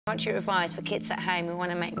What's your advice for kids at home who want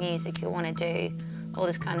to make music, who want to do all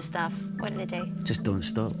this kind of stuff? What do they do? Just don't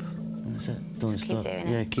stop. That's it. Don't Just stop. keep doing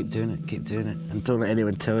it. Yeah, keep doing it. Keep doing it. And don't let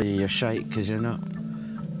anyone tell you you're shite, because you're not.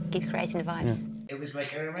 Keep creating the vibes. Yeah. It was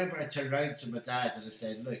like, I remember I turned around to my dad and I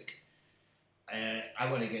said, look, I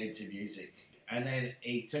want to get into music. And then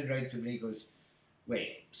he turned around to me and he goes,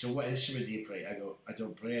 wait, so what instrument do you play? I go, I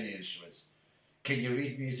don't play any instruments. Can you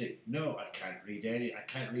read music? No, I can't read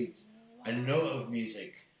a note of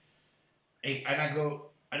music. And I go,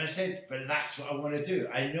 and I said, but that's what I want to do.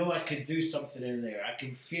 I know I can do something in there. I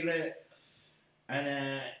can feel it.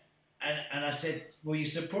 And I said, will you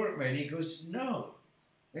support me? And he goes, no.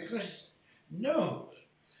 He goes, no.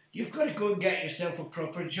 You've got to go and get yourself a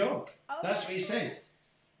proper job. Oh, that's what he said.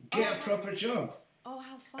 Get a proper job. Oh,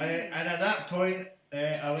 how funny. And at that point,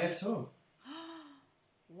 I left home.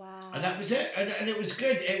 Wow. And that was it. And it was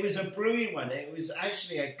good. It was a brilliant one. It was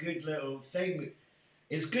actually a good little thing.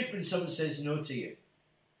 It's good when someone says no to you.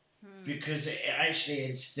 Because it actually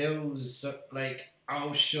instills, like,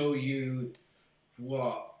 I'll show you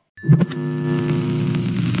what.